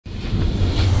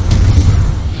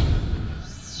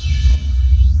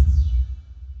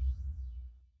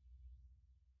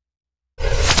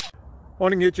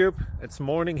Morning YouTube, it's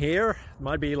morning here. It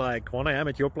might be like 1 a.m.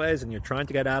 at your place and you're trying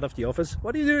to get out of the office.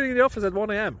 What are you doing in the office at 1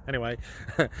 a.m? Anyway,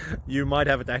 you might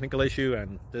have a technical issue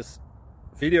and this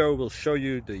video will show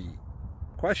you the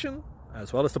question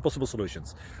as well as the possible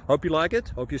solutions. Hope you like it,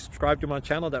 hope you subscribe to my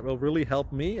channel. That will really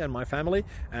help me and my family,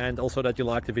 and also that you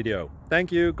like the video.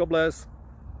 Thank you, God bless.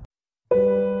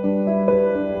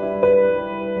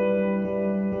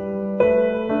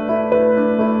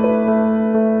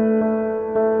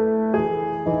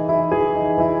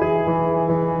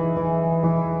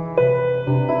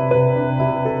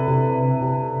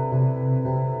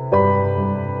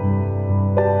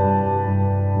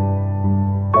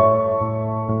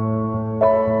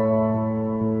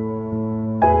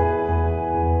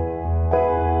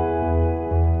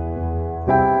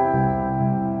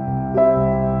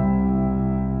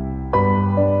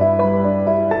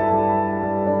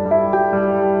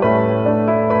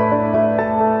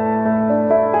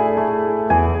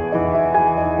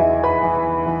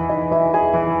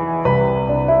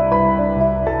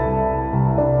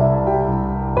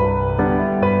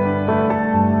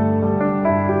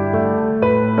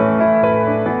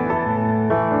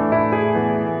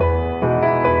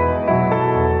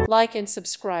 Like and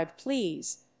subscribe,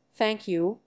 please. Thank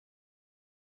you.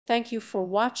 Thank you for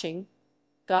watching.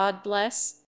 God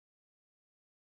bless.